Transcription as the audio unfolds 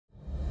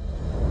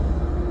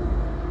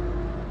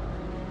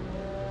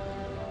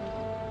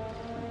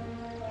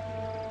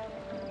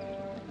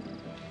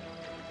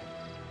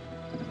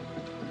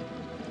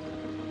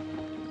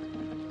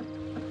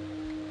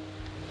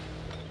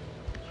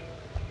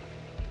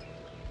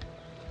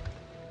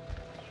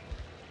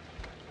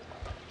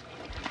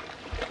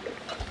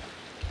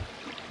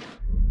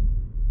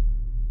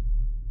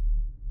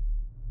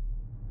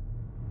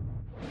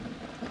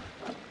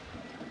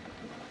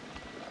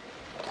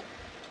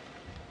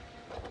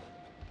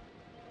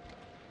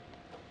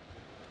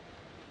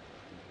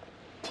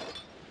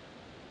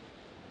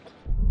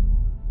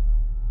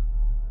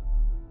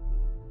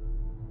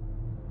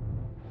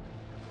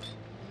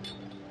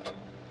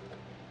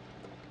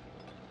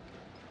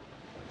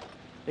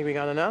Think we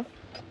got enough?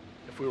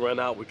 If we run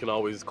out, we can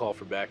always call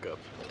for backup.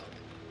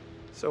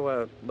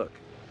 So, look.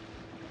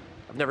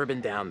 I've never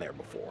been down there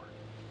before.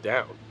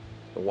 Down?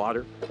 The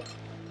water,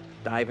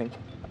 diving.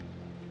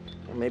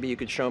 Well, maybe you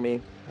could show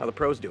me how the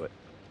pros do it.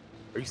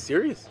 Are you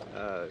serious?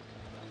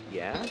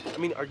 Yeah? I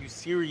mean, are you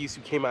serious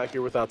you came out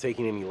here without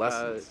taking any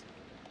lessons?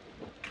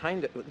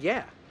 Kinda,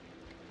 yeah.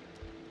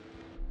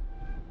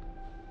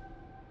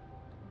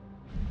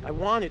 I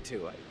wanted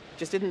to. I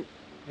just didn't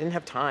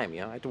have time,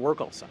 you know? I had to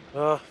work all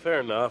summer.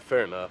 Fair enough,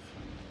 fair enough.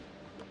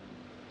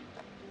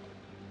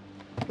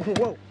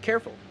 Whoa,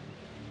 careful.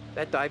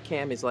 That dive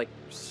cam is, like,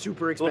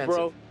 super expensive. Well,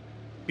 bro,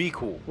 be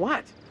cool.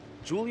 What?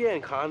 Julia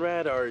and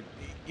Conrad are,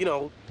 you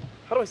know,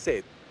 how do I say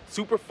it?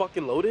 Super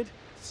fucking loaded.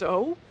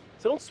 So?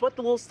 So don't sweat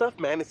the little stuff,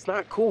 man. It's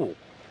not cool.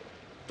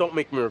 Don't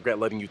make me regret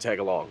letting you tag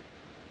along.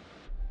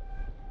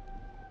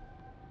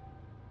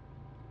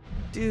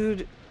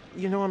 Dude,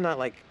 you know I'm not,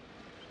 like,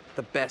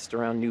 the best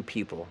around new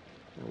people.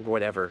 Or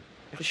whatever.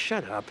 Just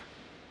shut up.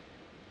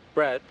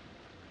 Brad,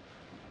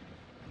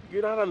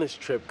 you're not on this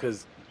trip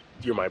because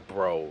you're my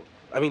bro.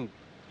 I mean,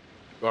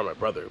 you are my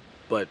brother,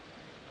 but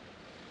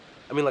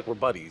I mean, like, we're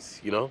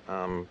buddies, you know?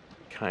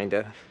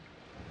 Kinda.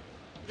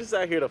 We're just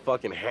out here to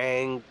fucking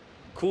hang,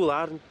 cool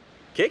out, and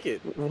kick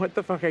it. What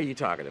the fuck are you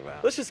talking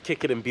about? Let's just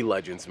kick it and be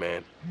legends,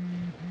 man.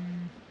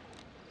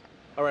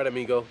 All right,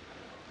 amigo.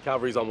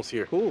 Calvary's almost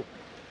here. Cool.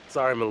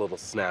 Sorry I'm a little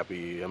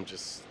snappy. I'm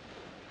just...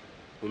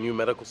 When you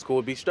medical school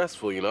would be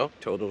stressful, you know?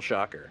 Total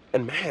shocker.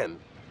 And man,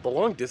 the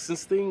long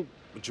distance thing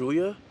with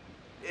Julia,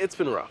 it's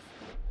been rough.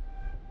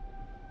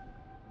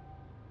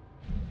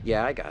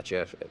 Yeah, I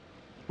gotcha. It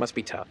must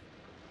be tough.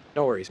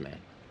 No worries, man.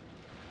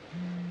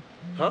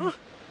 Huh?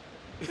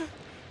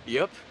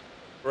 Yep.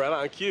 Right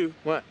on cue.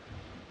 What?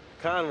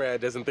 Conrad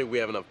doesn't think we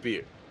have enough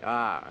beer.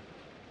 Ah,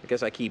 I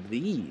guess I keep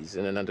these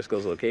in an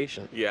undisclosed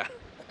location. Yeah.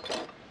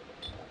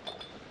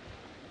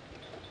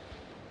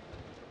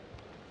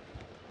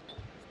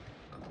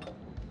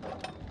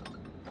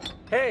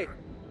 Hey.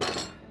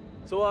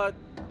 So,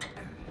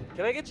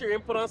 can I get your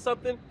input on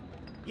something?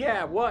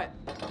 Yeah, what?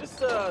 Just,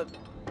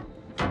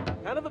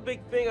 kind of a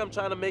big thing I'm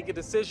trying to make a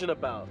decision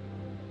about.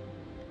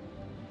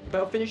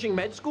 About finishing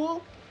med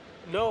school?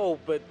 No,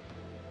 but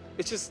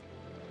it's just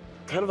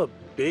kind of a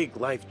big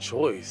life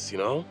choice, you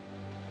know?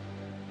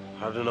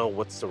 I don't know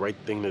what's the right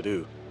thing to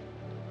do.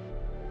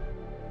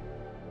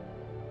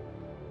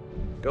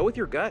 Go with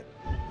your gut.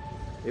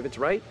 If it's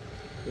right,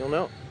 you'll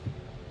know.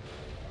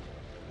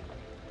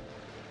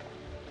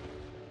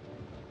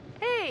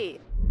 Hey!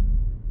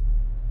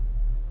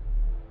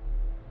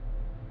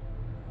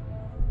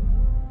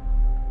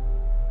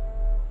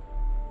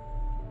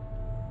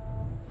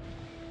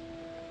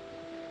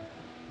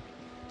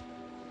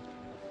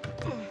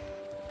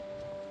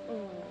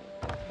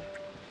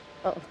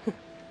 Oh,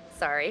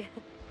 sorry.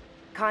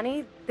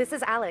 Connie, this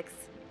is Alex.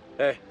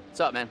 Hey. What's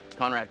up, man?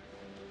 Conrad.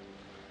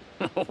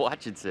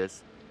 Watch it,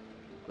 sis.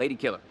 Lady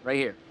killer, right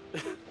here.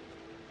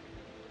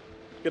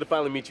 Good to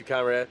finally meet you,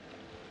 Conrad.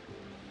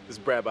 This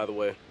is Brad, by the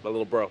way, my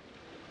little bro.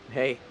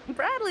 Hey.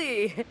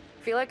 Bradley!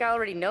 Feel like I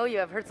already know you.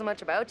 I've heard so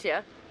much about you.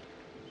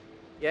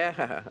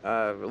 Yeah,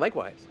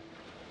 likewise.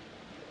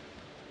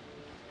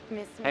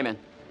 Miss me? Hey, man.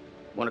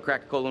 Want to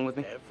crack a cold one with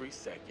me? Every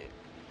second.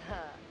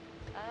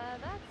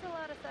 That's a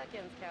lot of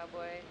seconds,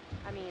 cowboy.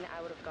 I mean,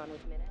 I would have gone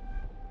with minutes.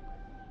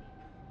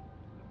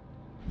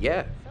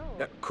 Yeah.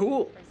 So,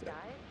 cool. first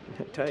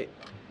dive? Tight.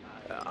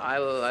 I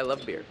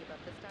love beer. Keep up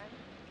this time?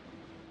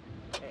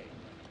 Hey,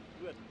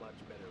 you had much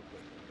better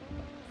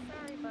equipment.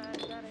 Sorry, bud.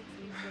 That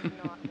excuse did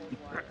not hold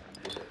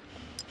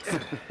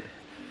water.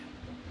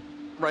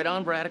 Right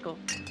on, Bradical.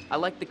 I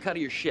like the cut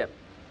of your ship.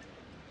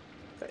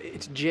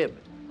 It's jib.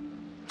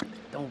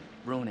 Don't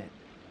ruin it.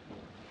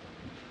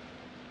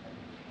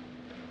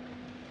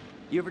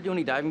 You ever do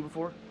any diving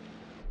before?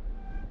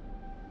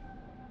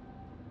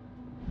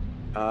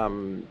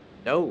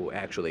 No,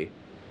 actually.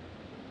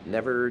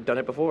 Never done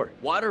it before.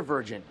 Water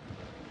virgin.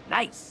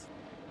 Nice.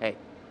 Hey,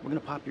 we're gonna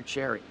pop your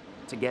cherry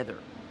together.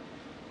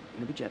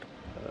 Gonna be gentle.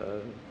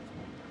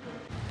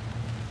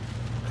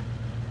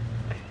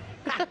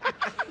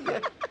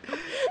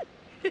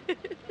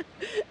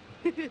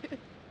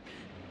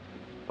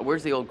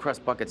 Where's the old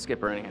crust bucket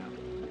skipper anyhow?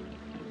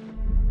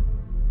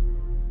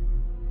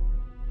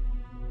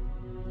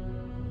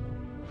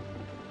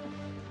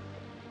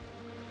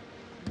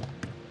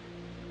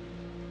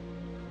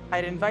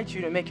 I'd invite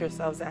you to make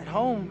yourselves at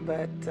home,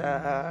 but,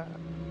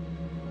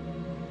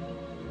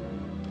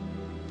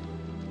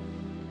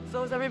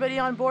 So is everybody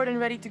on board and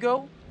ready to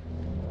go?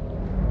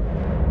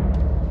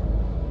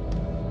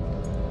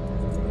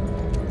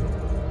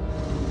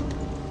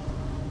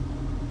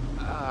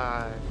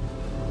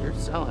 You're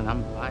selling,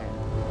 I'm buying.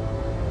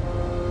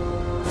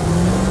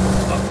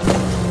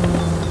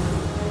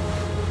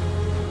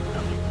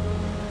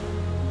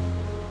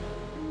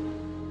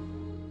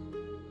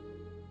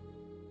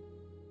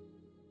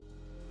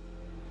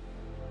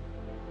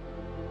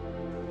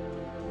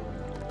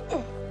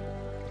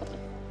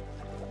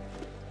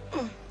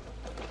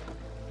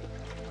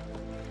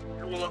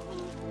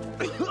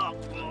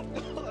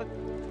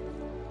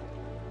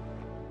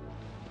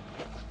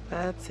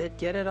 That's it.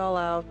 Get it all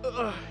out.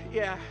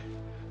 Yeah.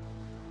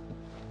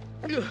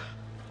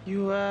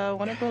 You,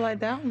 want to go lie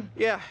down?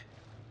 Yeah.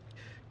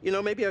 You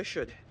know, maybe I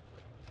should.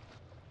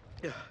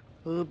 Yeah.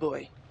 Oh,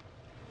 boy.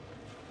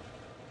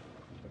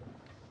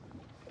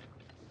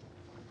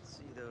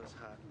 See those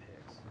hot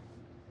pics.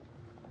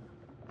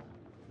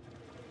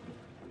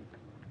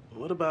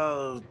 What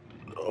about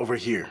over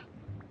here?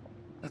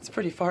 That's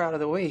pretty far out of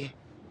the way.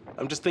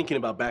 I'm just thinking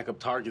about backup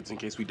targets in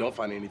case we don't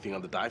find anything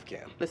on the dive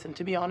cam. Listen,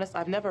 to be honest,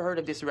 I've never heard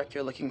of this wreck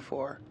you're looking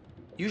for.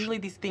 Usually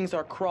these things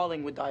are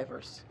crawling with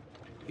divers.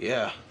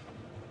 Yeah.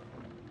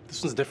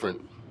 This one's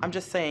different. I'm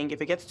just saying,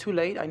 if it gets too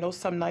late, I know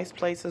some nice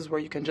places where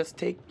you can just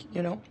take,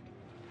 you know,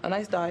 a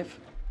nice dive.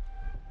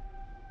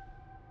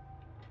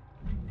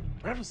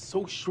 Brad was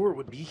so sure it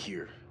would be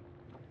here.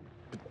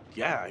 But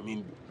yeah, I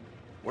mean,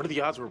 what are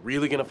the odds we're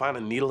really gonna find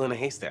a needle in a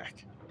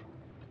haystack?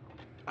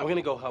 I'm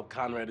gonna go help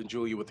Conrad and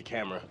Julia with the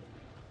camera.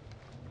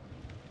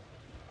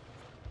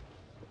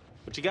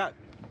 What you got?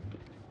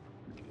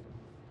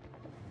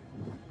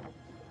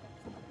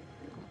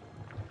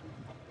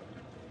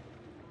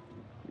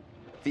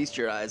 Feast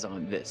your eyes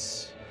on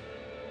this.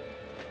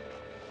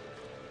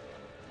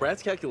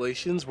 Brad's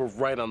calculations were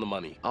right on the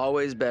money.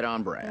 Always bet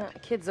on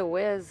Brad. Kid's a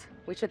whiz.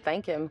 We should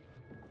thank him.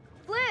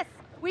 Bliss,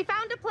 we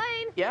found a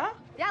plane. Yeah?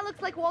 Yeah,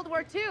 looks like World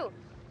War II.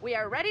 We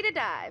are ready to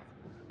dive.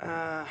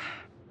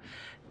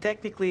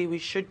 Technically, we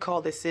should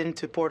call this in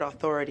to port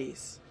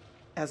authorities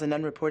as an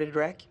unreported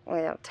wreck.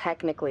 Well,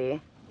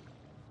 technically.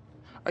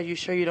 Are you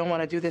sure you don't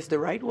want to do this the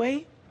right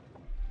way?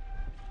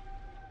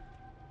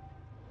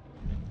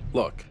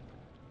 Look,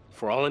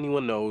 for all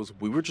anyone knows,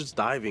 we were just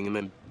diving and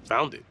then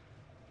found it.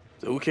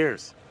 So who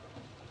cares?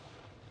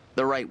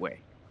 The right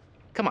way.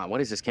 Come on, what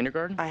is this,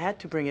 kindergarten? I had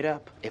to bring it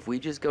up. If we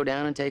just go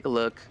down and take a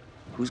look,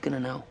 who's gonna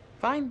know?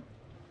 Fine.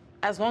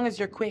 As long as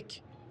you're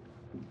quick.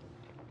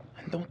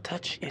 And don't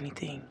touch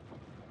anything.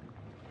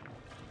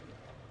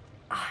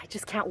 I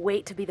just can't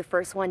wait to be the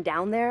first one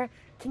down there.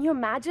 Can you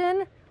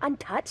imagine?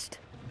 Untouched?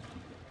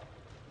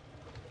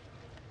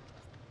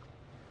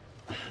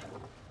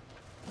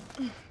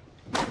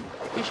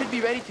 We should be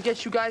ready to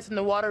get you guys in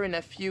the water in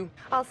a few.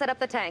 I'll set up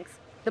the tanks.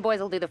 The boys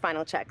will do the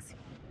final checks.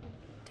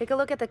 Take a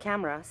look at the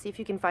camera, see if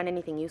you can find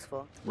anything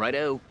useful.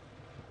 Righto.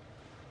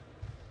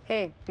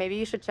 Hey, maybe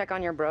you should check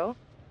on your bro?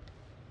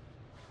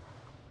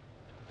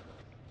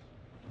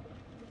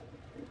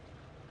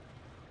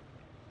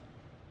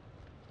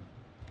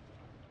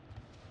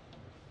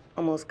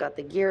 Almost got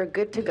the gear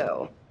good to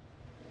go.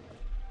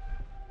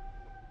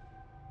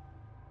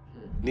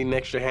 Need an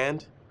extra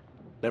hand?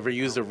 Never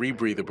used a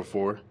rebreather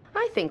before.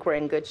 I think we're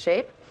in good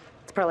shape.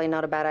 It's probably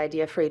not a bad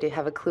idea for you to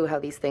have a clue how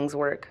these things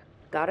work.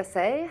 Gotta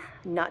say,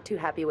 not too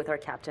happy with our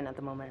captain at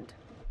the moment.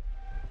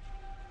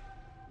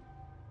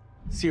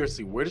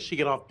 Seriously, where does she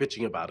get off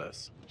bitching about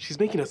us? She's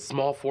making a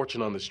small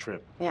fortune on this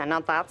trip. Yeah,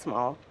 not that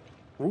small.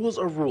 Rules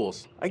are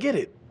rules. I get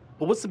it.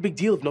 But what's the big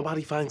deal if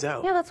nobody finds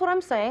out? Yeah, that's what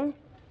I'm saying.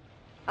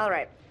 All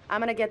right, I'm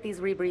gonna get these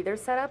rebreathers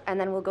set up, and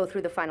then we'll go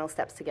through the final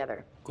steps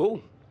together.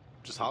 Cool.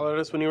 Just holler at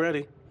us when you're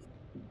ready.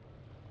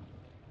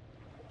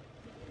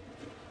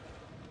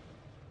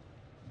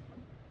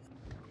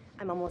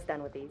 I'm almost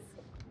done with these.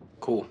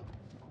 Cool.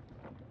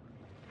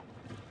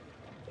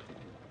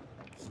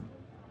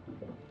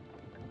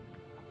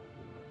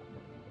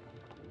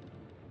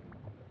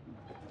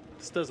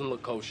 This doesn't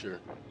look kosher.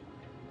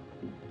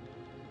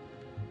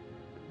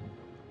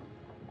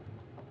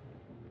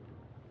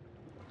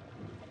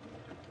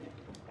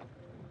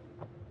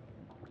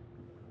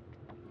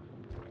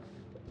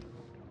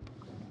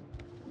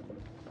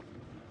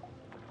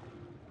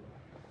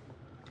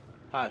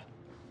 Hi.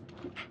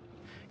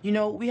 You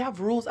know, we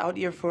have rules out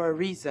here for a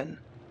reason.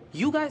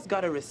 You guys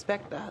gotta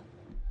respect that.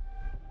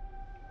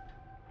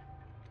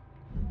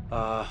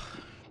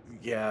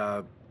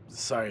 Yeah,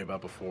 sorry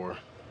about before.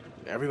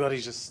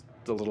 Everybody's just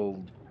a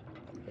little...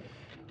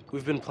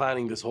 We've been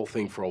planning this whole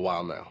thing for a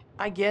while now.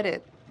 I get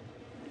it.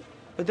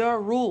 But there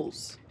are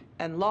rules,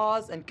 and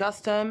laws, and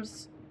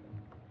customs.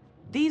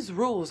 These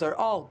rules are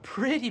all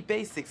pretty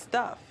basic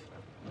stuff.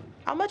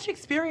 How much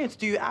experience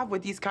do you have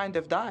with these kind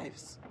of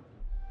dives?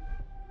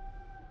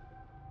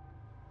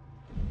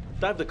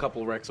 Dived a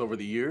couple wrecks over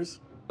the years.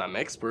 Not an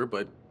expert,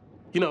 but,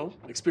 you know,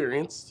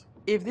 experienced.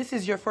 If this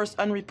is your first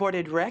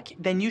unreported wreck,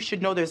 then you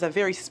should know there's a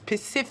very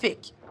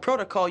specific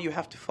protocol you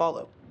have to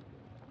follow.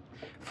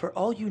 For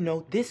all you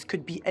know, this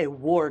could be a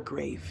war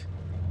grave.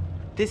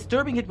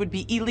 Disturbing it would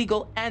be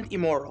illegal and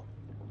immoral.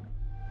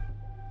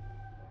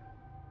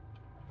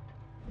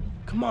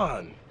 Come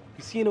on.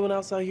 You see anyone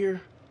else out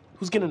here?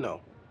 Who's gonna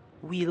know?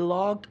 We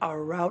logged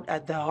our route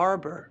at the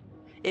harbor.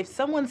 If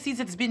someone sees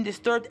it's been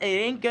disturbed, it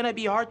ain't gonna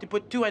be hard to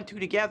put two and two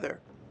together.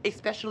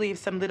 Especially if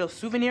some little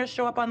souvenirs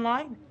show up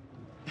online.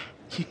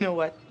 You know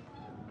what?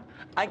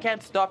 I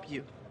can't stop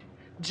you.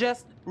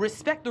 Just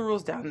respect the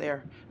rules down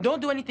there.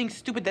 Don't do anything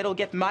stupid that'll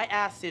get my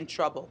ass in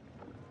trouble.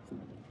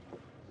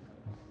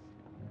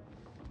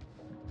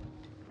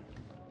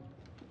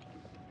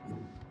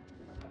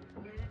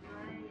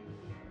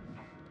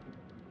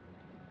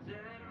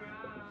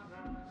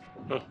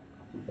 Huh.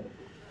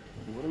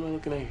 What am I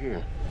looking at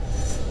here?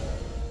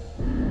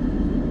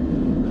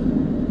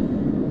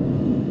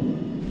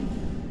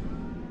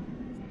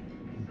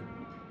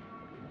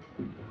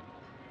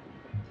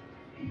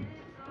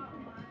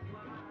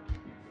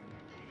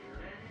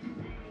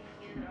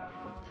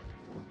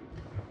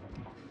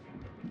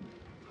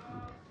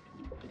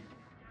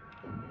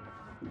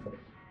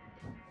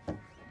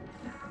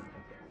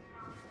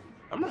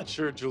 I'm not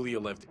sure Julia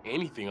left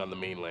anything on the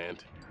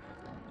mainland.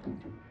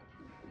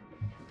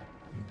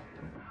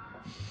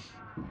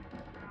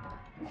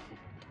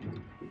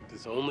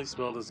 This only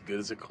smelled as good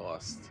as it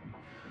cost.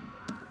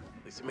 At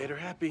least it made her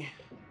happy.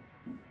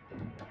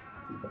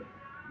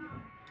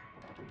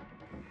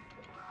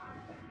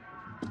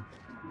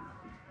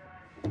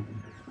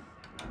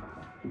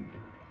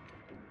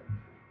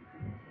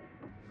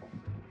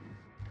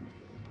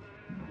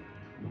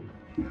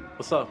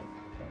 What's up?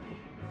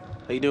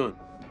 How you doing?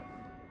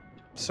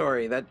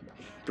 Sorry, that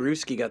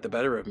brewski got the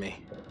better of me.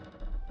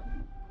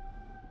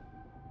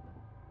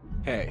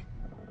 Hey,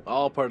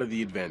 all part of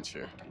the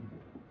adventure.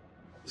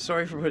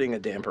 Sorry for putting a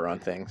damper on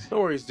things.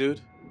 No worries,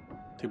 dude.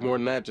 Took more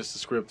than that just to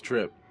screw up the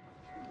trip.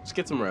 Just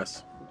get some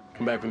rest.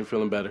 Come back when you're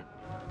feeling better.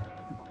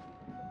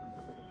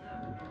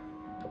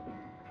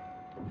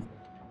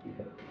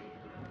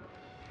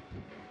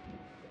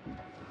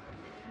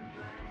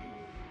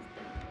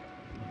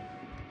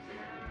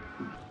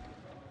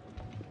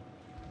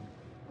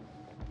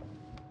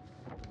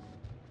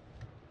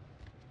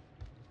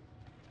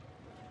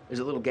 There's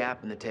a little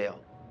gap in the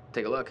tail.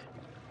 Take a look.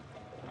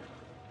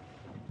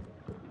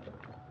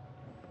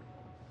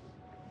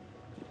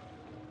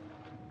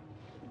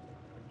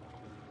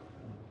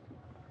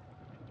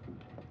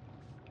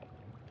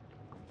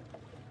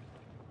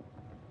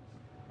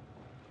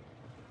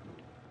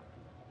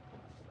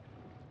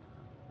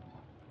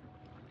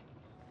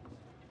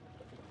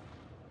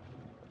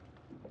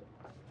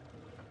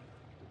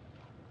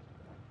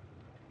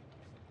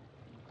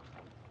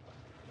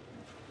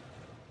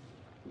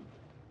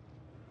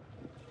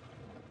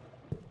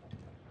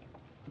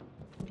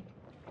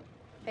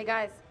 Hey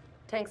guys,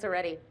 tanks are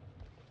ready.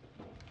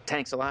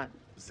 Tanks a lot.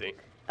 See?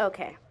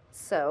 Okay,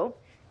 so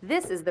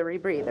this is the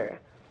rebreather.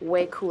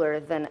 Way cooler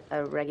than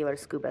a regular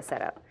scuba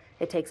setup.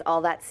 It takes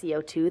all that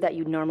CO2 that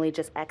you'd normally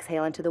just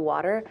exhale into the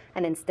water,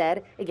 and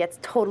instead it gets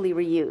totally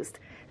reused.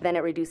 Then it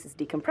reduces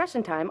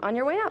decompression time on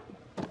your way up.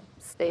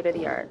 State of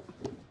the art.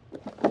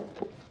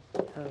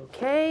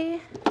 Okay,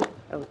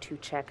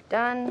 O2 check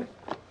done.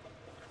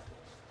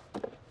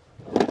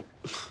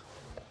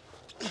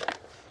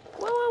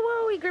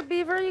 Whoa, eager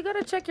beaver, you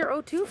gotta check your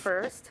O2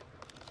 first.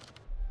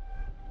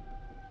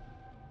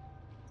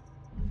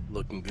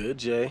 Looking good,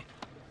 Jay.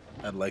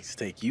 I'd like to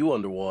take you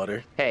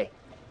underwater. Hey,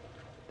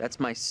 that's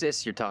my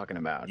sis you're talking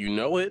about. You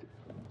know it.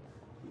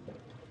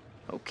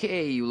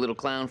 Okay, you little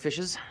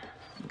clownfishes.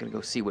 I'm gonna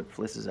go see what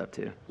Fliss is up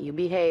to. You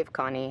behave,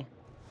 Connie.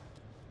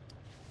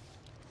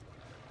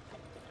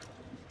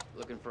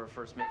 Looking for a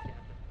first mate, Captain?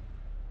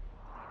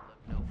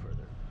 Look no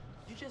further.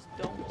 You just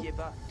don't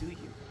give up, do you?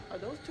 Are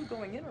those two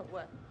going in or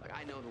what? Like,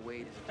 I know the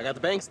weight is... I got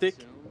the bang stick.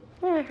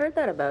 Yeah, I heard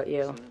that about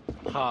you.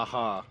 Ha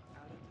ha.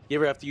 You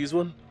ever have to use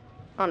one?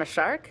 On a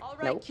shark? All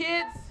right, Nope.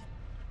 kids,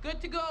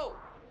 good to go.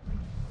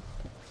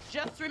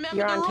 Just remember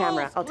You're the on rules,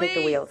 camera. I'll take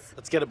the please. wheels.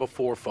 Let's get a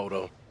before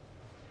photo.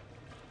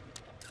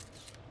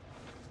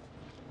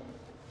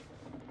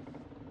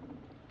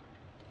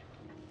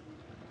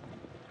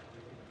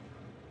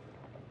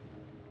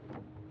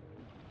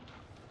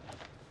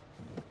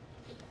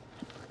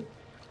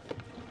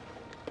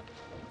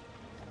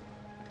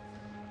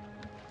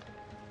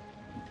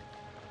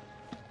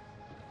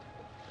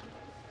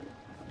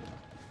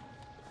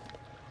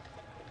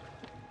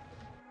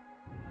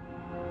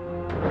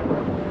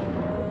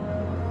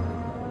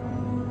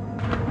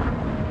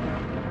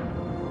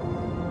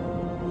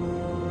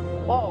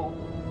 Whoa,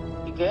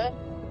 you good?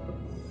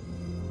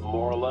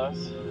 More or less.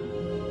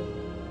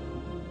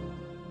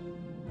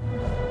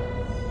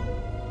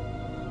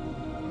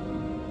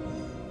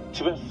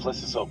 Too bad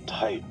Fliss is so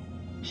tight.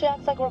 She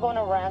acts like we're going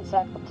to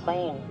ransack the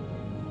plane.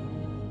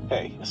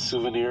 Hey, a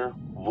souvenir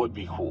would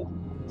be cool.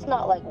 It's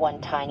not like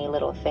one tiny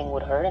little thing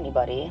would hurt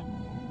anybody.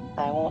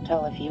 I won't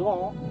tell if you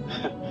won't.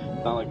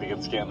 Not like they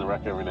can scan the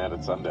wreck every night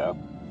at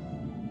sundown.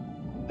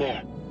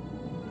 There.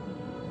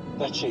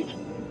 That shape.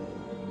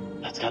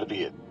 That's gotta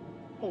be it.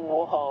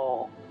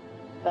 Whoa,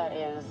 that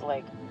is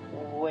like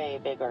way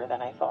bigger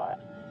than I thought.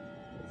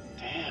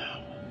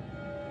 Damn.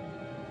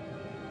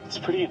 It's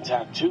pretty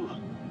intact too.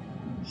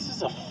 This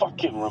is a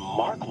fucking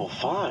remarkable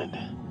find.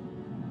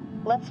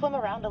 Let's swim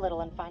around a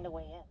little and find a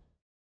way in.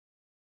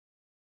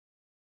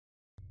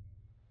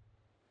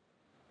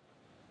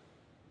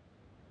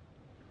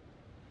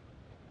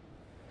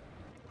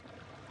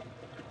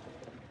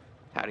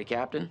 Howdy,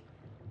 Captain.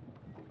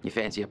 You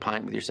fancy a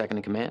pint with your second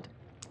in command?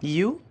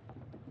 You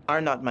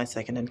are not my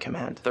second in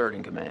command. Third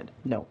in command.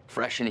 No.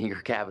 Fresh and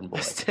eager cabin boy.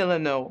 Still a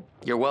no.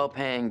 Your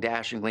well-paying,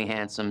 dashingly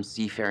handsome,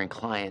 seafaring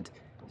client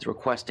is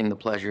requesting the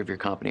pleasure of your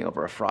company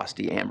over a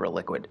frosty amber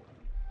liquid.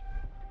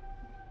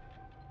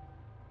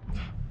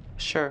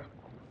 Sure.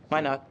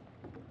 Why not?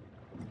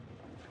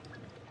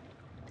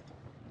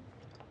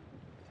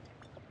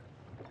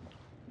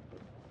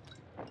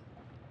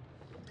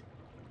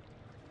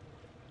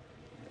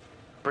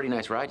 pretty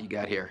nice ride you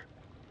got here.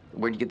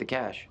 Where'd you get the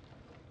cash?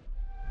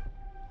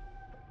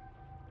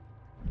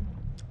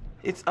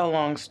 It's a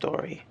long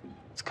story.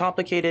 It's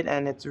complicated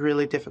and it's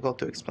really difficult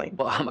to explain.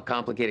 Well, I'm a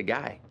complicated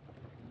guy.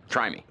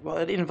 Try me. Well,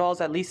 it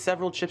involves at least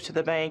several trips to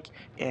the bank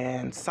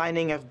and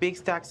signing of big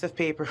stacks of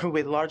paper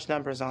with large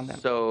numbers on them.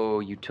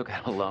 So you took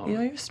out a loan? You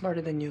know, you're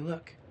smarter than you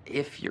look.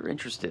 If you're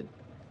interested,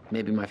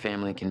 maybe my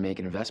family can make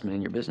an investment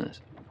in your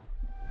business.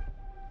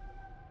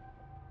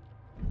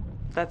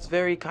 That's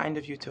very kind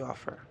of you to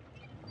offer.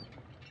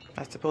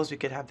 I suppose we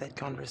could have that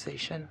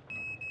conversation.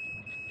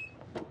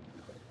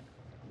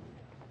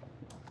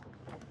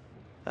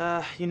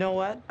 You know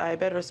what? I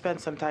better spend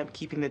some time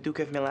keeping the Duke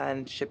of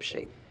Milan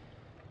shipshape.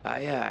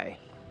 Aye, aye.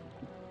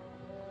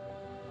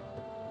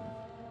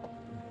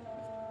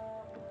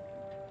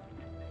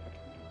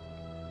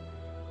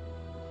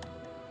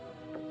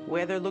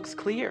 Weather looks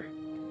clear.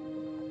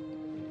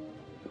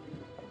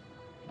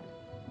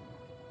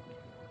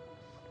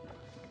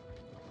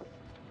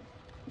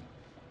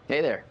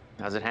 Hey there.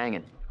 How's it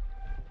hanging?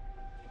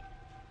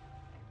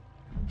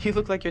 You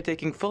look like you're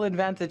taking full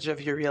advantage of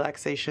your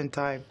relaxation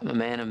time. I'm a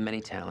man of many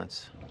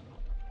talents.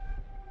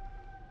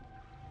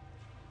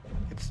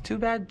 It's too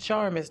bad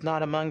charm is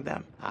not among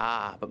them.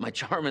 Ah, but my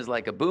charm is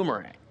like a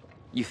boomerang.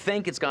 You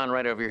think it's gone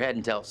right over your head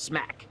until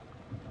smack,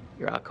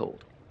 you're out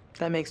cold.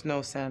 That makes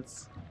no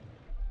sense.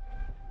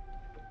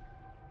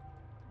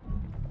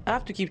 I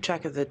have to keep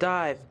track of the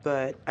dive,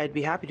 but I'd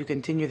be happy to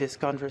continue this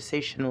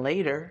conversation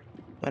later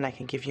when I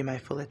can give you my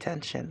full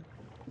attention.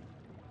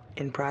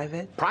 In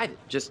private? Private.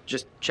 Just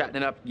chatting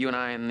it up, you and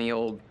I in the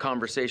old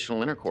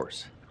conversational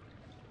intercourse.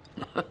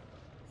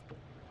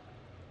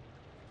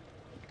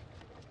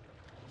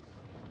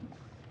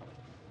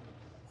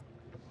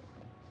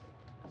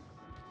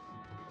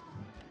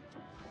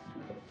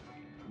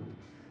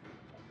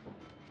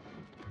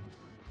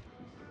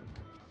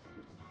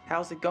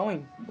 How's it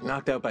going?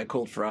 Knocked out by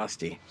cold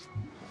frosty.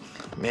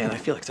 Man, I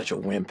feel like such a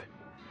wimp.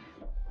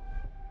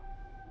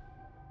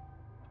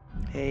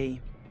 Hey,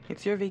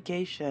 it's your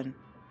vacation.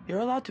 You're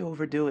allowed to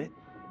overdo it.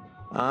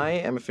 I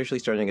am officially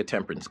starting a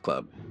temperance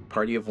club.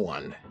 Party of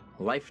one.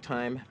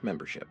 Lifetime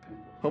membership.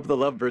 Hope the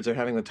lovebirds are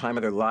having the time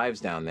of their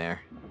lives down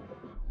there.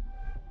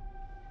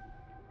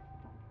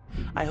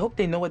 I hope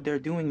they know what they're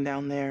doing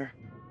down there.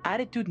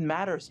 Attitude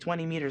matters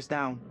 20 meters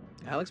down.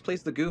 Alex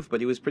plays the goof, but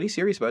he was pretty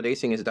serious about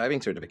acing his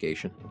diving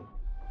certification.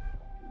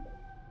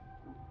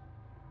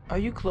 Are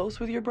you close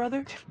with your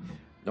brother?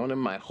 Known him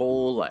my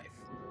whole life.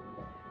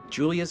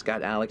 Julia's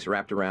got Alex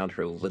wrapped around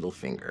her little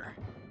finger.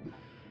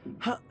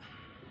 Huh.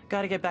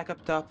 Gotta get back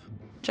up top.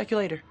 Check you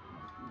later.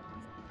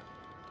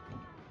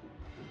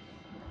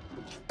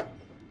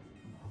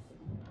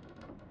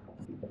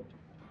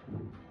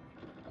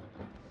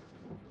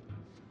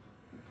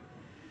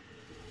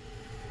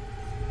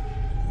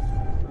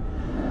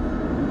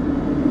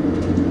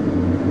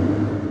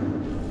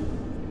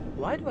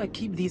 Why do I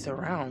keep these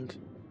around?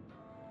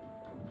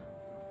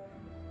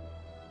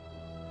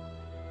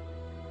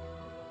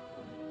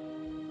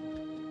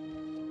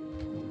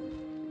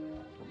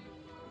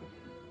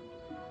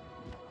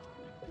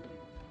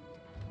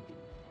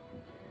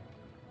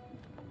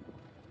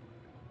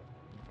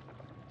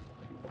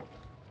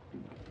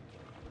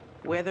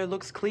 Weather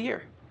looks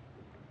clear.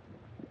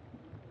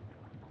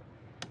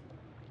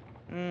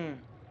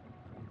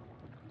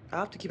 I'll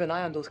have to keep an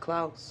eye on those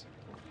clouds.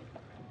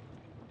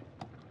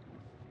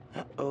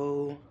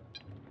 Uh-oh.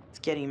 It's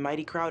getting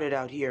mighty crowded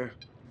out here.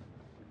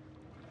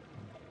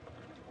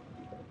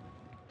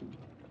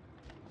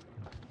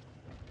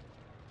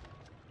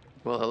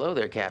 Well, hello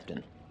there,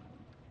 Captain.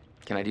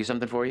 Can I do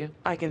something for you?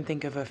 I can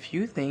think of a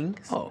few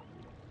things. Oh,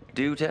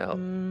 do tell.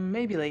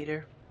 Maybe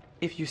later,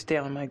 if you stay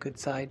on my good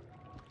side.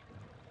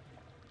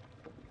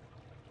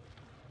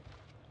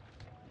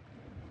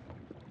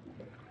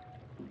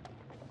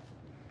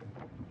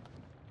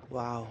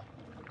 Wow,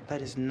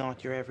 that is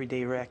not your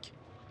everyday wreck.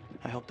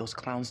 I hope those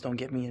clowns don't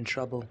get me in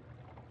trouble.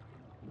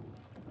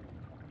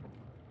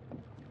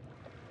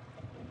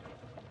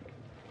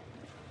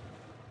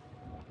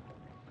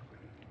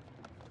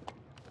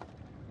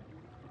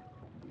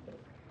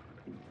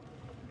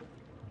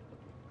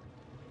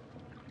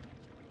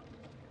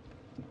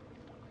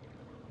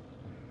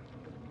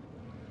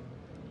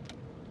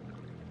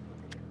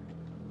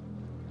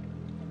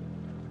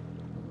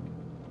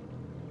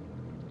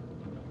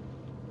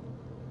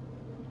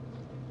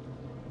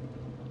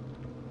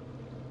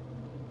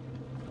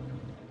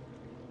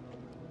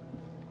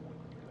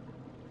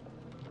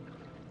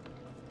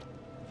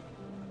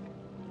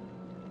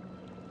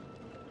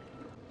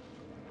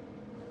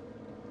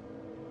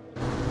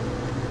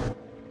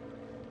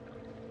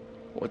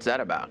 What's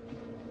that about?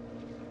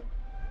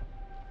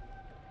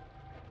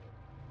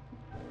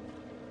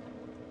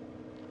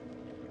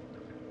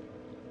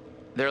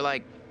 They're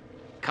like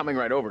coming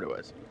right over to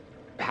us.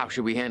 How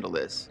should we handle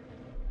this?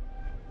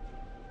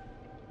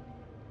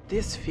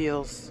 This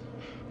feels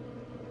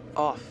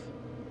off.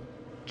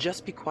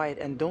 Just be quiet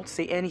and don't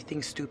say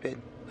anything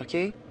stupid,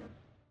 okay?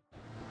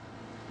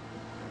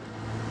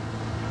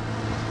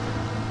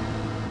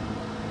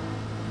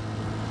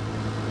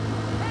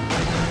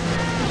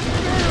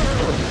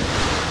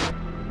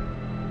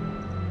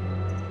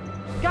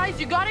 Guys,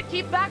 you gotta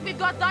keep back. We've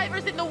got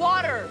divers in the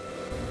water.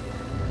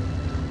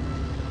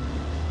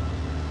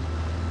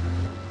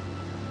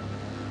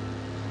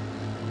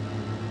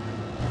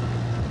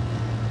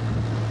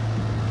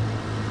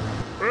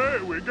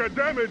 Hey, we got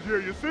damage here.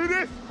 You see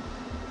this?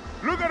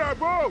 Look at our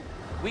boat.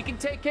 We can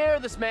take care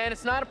of this, man.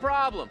 It's not a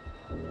problem.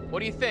 What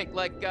do you think?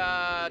 Like,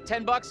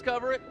 $10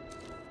 cover it?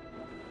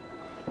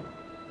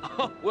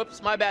 Oh,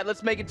 whoops, my bad.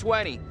 Let's make it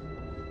 20.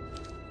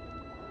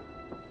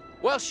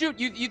 Well, shoot,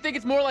 you think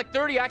it's more like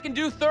 30? I can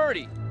do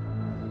 30.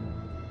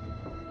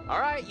 All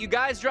right, you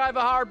guys drive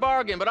a hard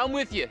bargain, but I'm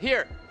with you.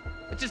 Here,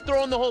 let's just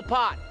throw in the whole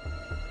pot.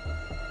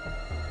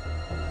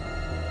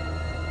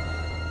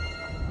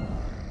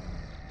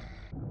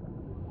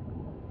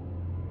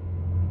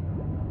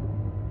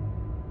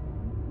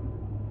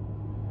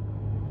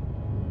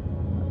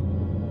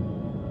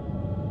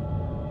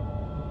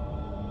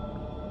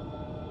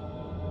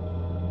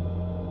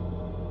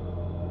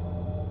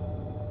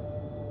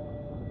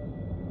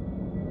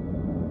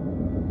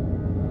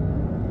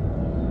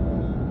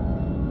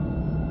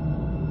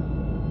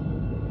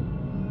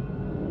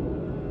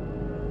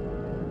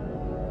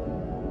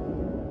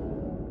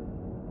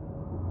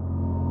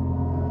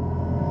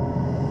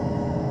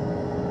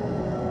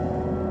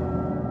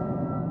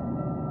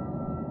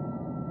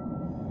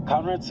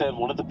 Conrad said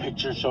one of the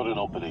pictures showed an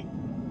opening.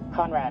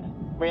 Conrad,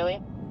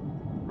 really?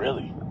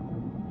 Really?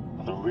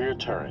 On the rear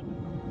turret.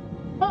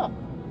 Huh.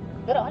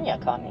 Good on ya,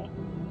 Connie.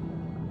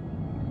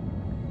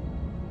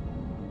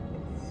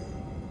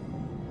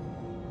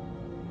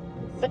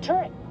 The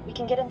turret. We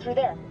can get in through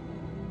there.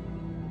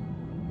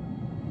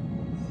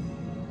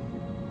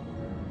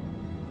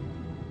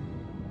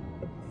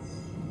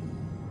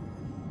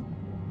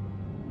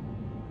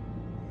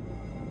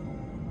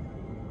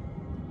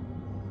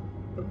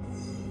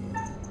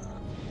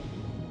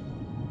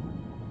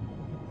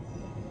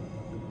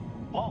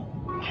 Whoa,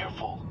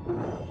 careful.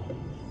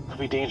 Could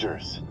be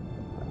dangerous.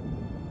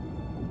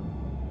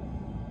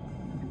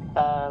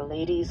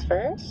 Ladies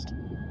first?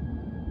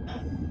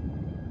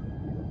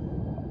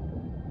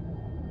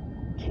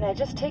 Can I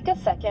just take a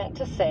second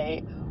to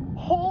say,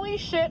 holy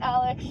shit,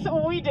 Alex,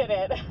 we did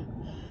it.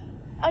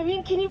 I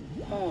mean, can you...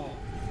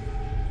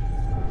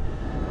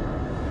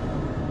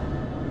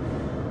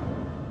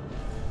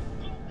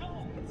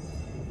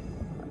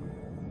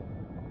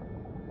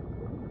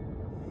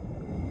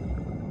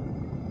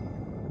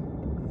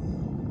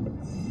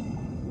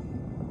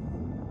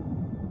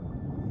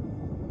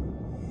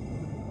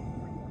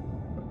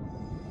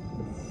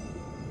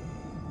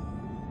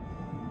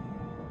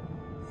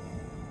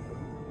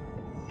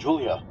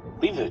 Julia,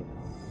 leave it.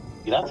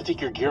 You'd have to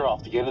take your gear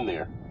off to get in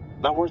there.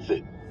 Not worth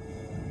it.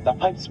 That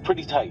pipe's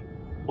pretty tight.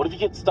 What if you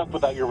get stuck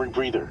without your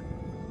rebreather?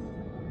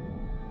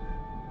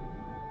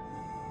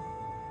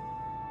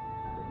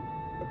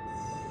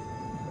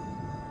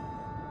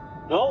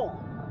 No,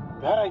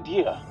 bad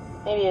idea.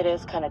 Maybe it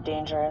is kind of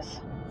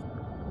dangerous.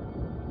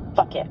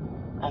 Fuck it.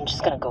 I'm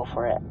just gonna go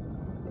for it.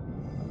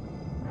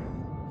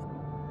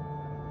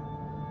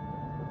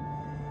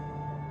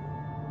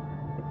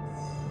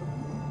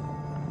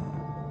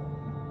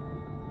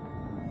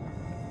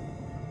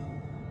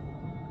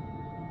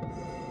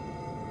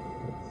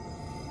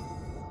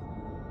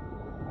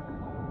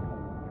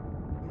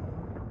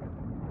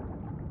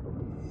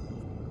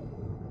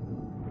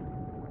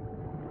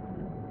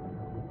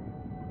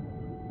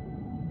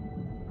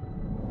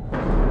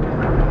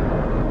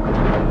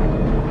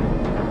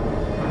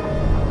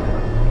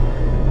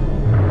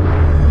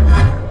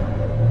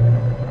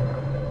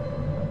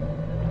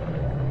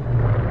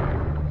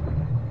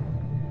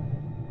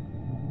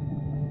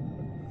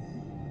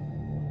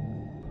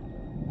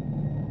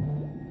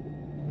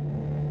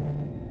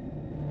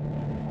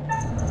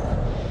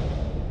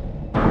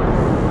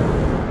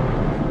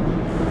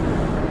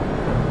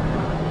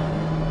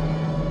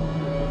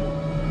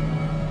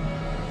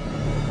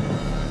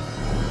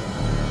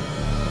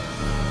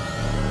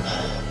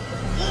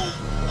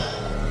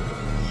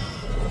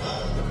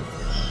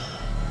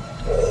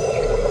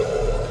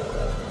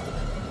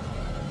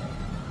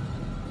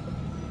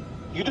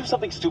 You do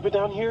something stupid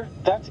down here,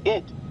 that's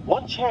it.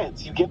 One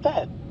chance, you get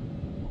that?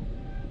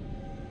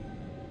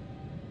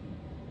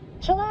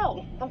 Chill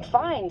out. I'm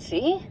fine,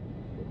 see?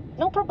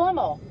 No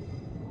problemo.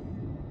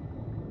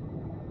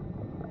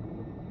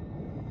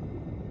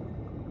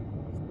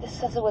 This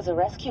says it was a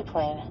rescue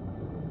plane.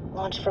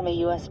 Launched from a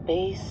U.S.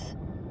 base.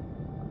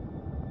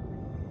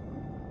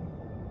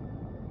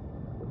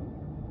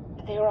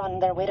 They were on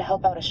their way to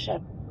help out a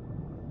ship.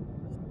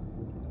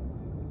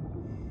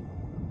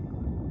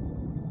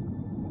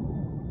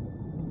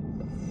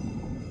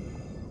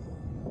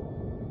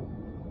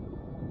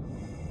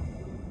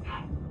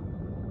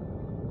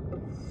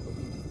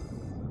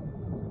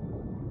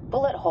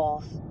 Bullet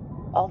holes,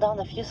 all down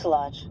the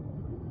fuselage.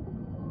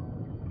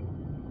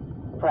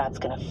 Brad's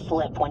gonna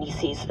flip when he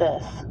sees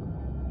this.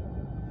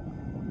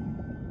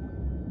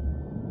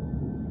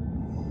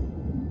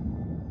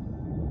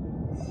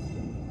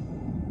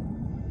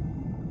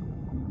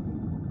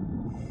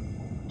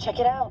 Check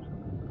it out.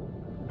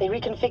 They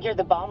reconfigured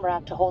the bomb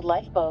rack to hold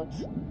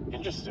lifeboats.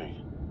 Interesting.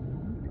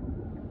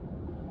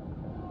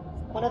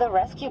 One of the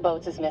rescue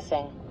boats is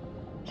missing.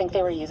 Think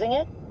they were using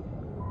it?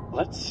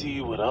 Let's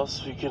see what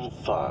else we can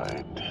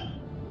find.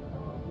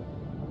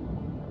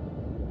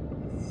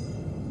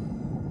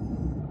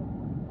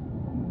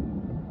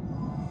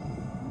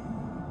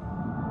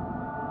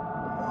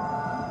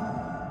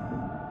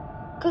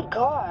 Good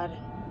God.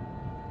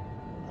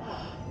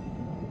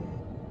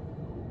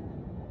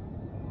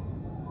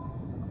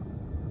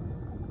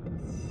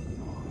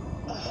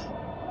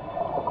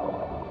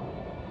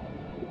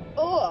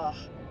 Ugh.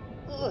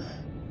 Ugh.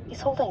 He's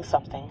holding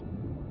something.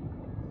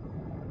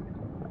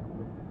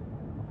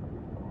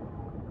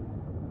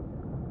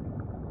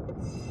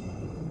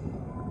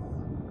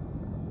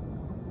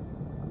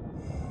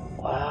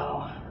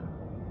 Wow.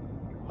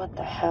 What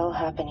the hell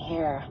happened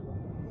here?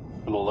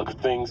 From the look of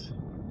things,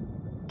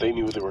 they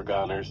knew they were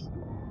goners.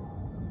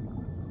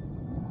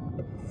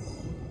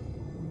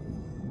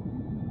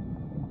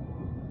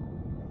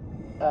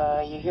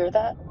 You hear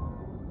that?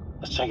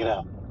 Let's check it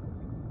out.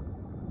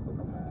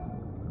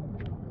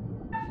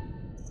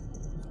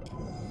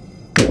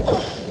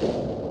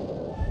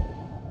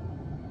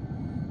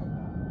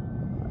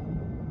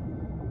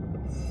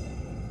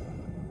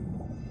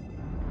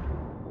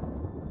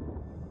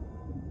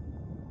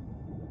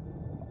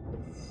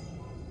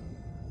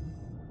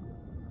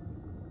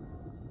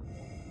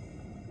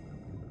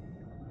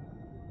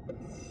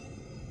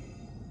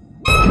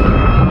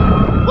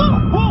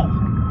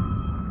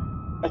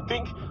 I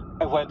think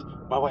I wet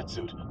my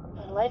wetsuit.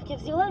 Life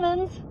gives you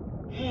lemons.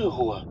 Ew.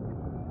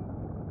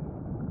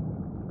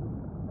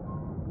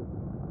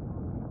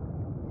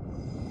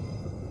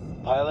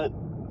 Pilot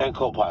and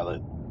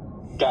co-pilot.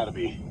 Gotta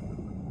be.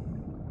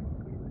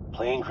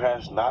 Plane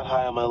crash not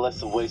high on my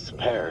list of ways to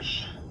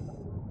perish.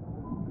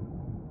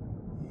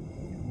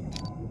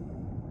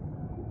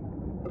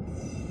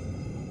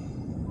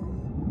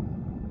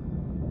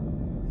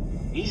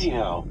 Easy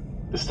now.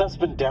 This stuff's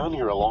been down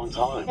here a long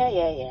time.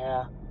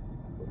 Yeah.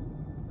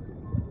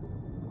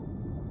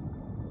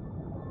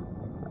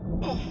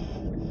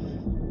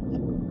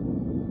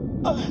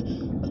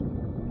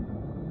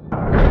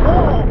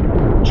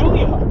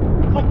 Julia!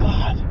 Oh my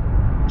God!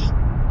 Just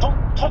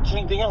don't touch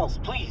anything else,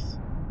 please.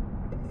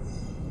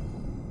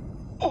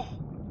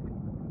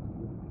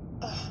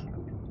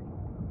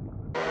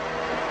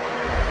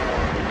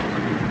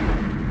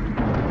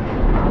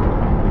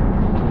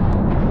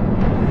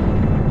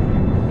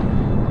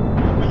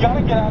 We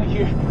gotta get out of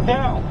here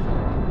now!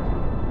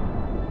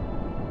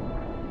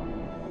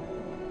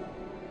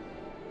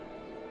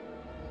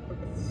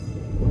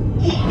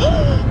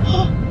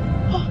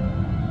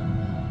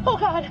 Oh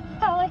God,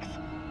 Alex!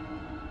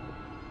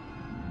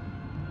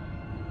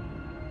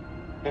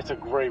 It's a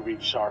gray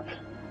reef shark.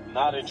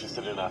 Not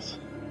interested in us.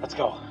 Let's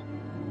go.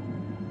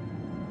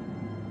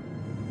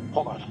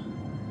 Hold on.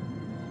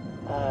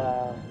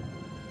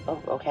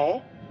 Oh,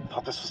 okay.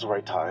 Thought this was the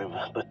right time,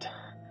 but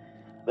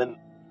then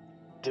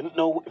didn't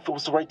know if it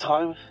was the right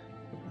time.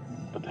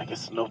 But I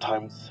guess no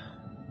time's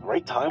the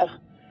right time.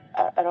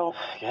 I don't...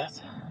 I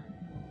guess.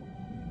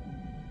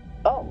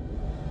 Oh.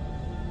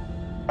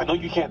 I know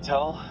you can't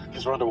tell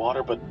because we're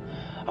underwater, but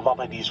I'm on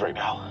my knees right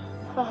now.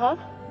 Uh-huh.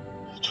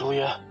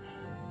 Julia,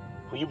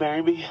 will you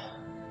marry me?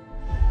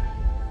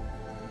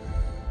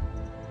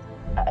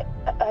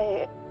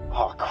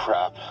 Oh,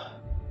 crap.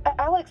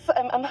 Alex,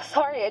 I'm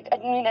sorry. I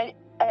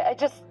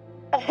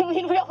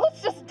mean, we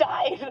almost just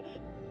died.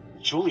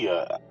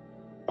 Julia,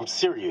 I'm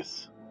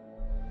serious.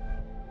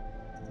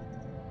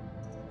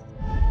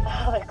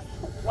 Alex,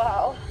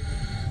 wow.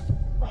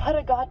 What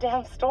a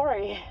goddamn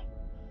story.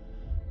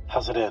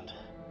 How's it end?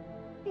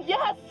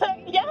 Yes,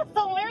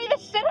 I'll marry the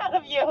shit out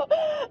of you.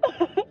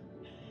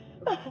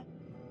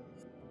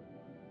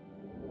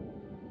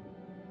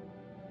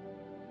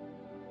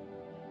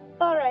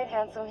 All right,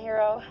 handsome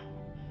hero.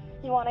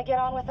 You want to get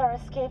on with our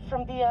escape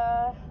from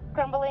the,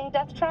 crumbling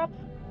death trap?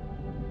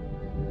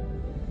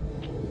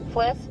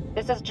 Fliss,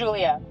 this is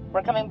Julia.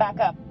 We're coming back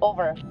up.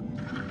 Over.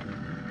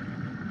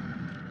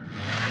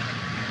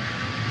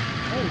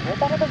 Hey, where'd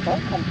that other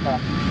boat come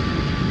from?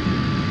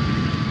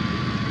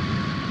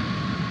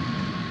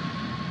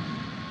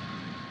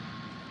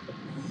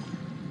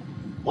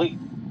 Wait,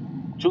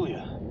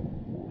 Julia,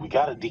 we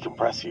gotta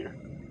decompress here.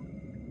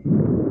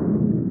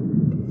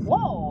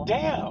 Whoa!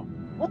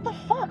 Damn! What the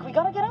fuck? We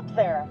gotta get up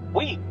there.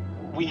 Wait,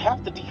 we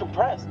have to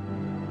decompress.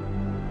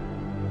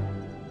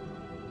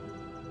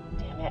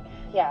 Damn it.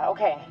 Yeah,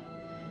 okay.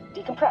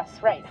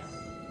 Decompress, right.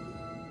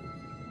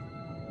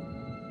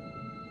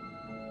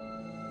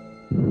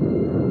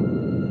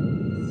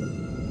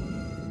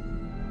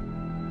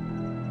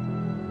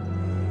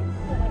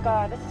 Oh my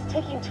God, this is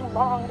taking too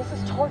long. This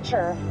is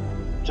torture.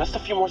 Just a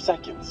few more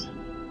seconds.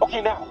 Okay,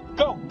 now,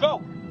 go,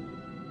 go!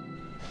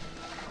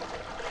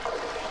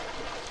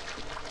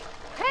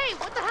 Hey,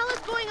 what the hell is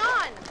going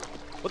on?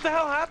 What the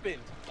hell happened?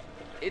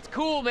 It's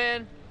cool,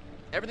 man.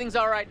 Everything's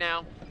all right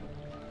now.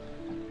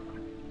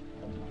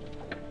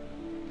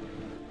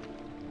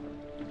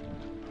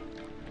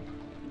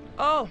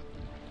 Oh,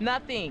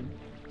 nothing.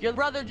 Your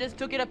brother just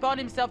took it upon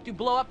himself to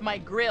blow up my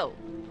grill.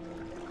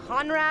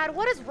 Conrad,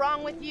 what is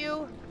wrong with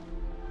you?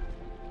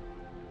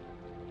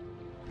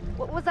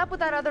 What was up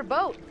with that other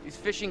boat? These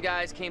fishing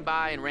guys came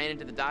by and ran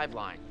into the dive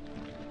line.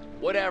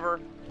 Whatever.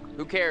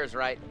 Who cares,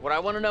 right? What I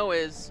want to know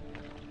is,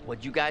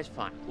 what'd you guys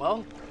find?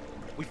 Well,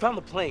 we found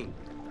the plane,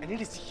 and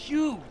it is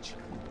huge,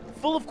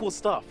 full of cool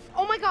stuff.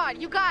 Oh my god,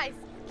 you guys!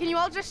 Can you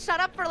all just shut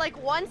up for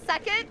like 1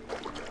 second?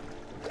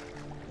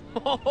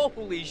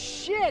 Holy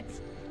shit!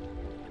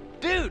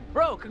 Dude,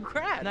 bro,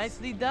 congrats!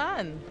 Nicely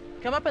done.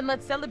 Come up and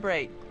let's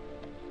celebrate.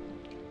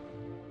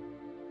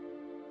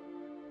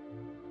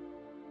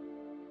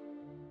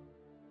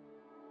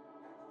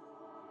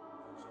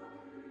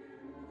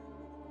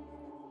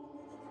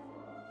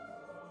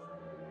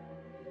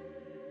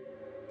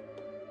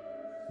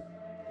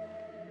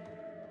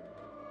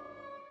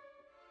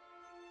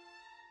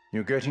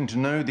 You're getting to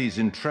know these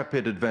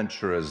intrepid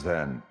adventurers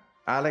then.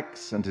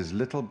 Alex and his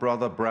little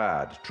brother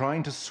Brad,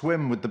 trying to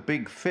swim with the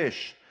big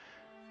fish.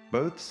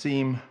 Both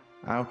seem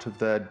out of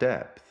their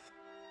depth.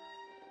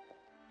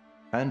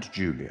 And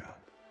Julia,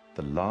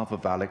 the love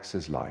of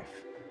Alex's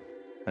life,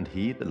 and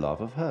he the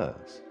love of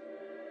hers.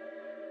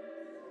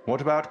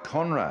 What about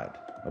Conrad?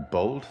 A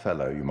bold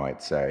fellow, you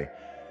might say.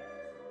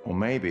 Or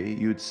maybe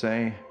you'd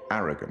say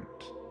arrogant.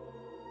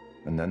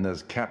 And then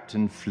there's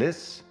Captain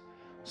Fliss,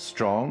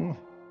 strong,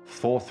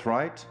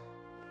 forthright,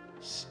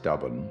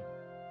 stubborn.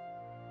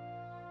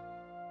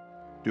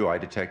 Do I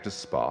detect a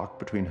spark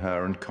between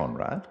her and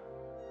Conrad?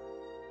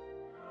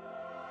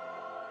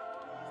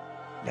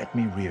 Let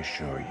me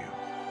reassure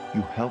you,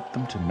 you help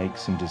them to make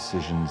some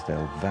decisions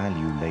they'll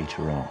value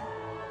later on.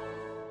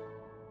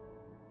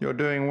 You're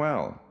doing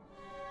well.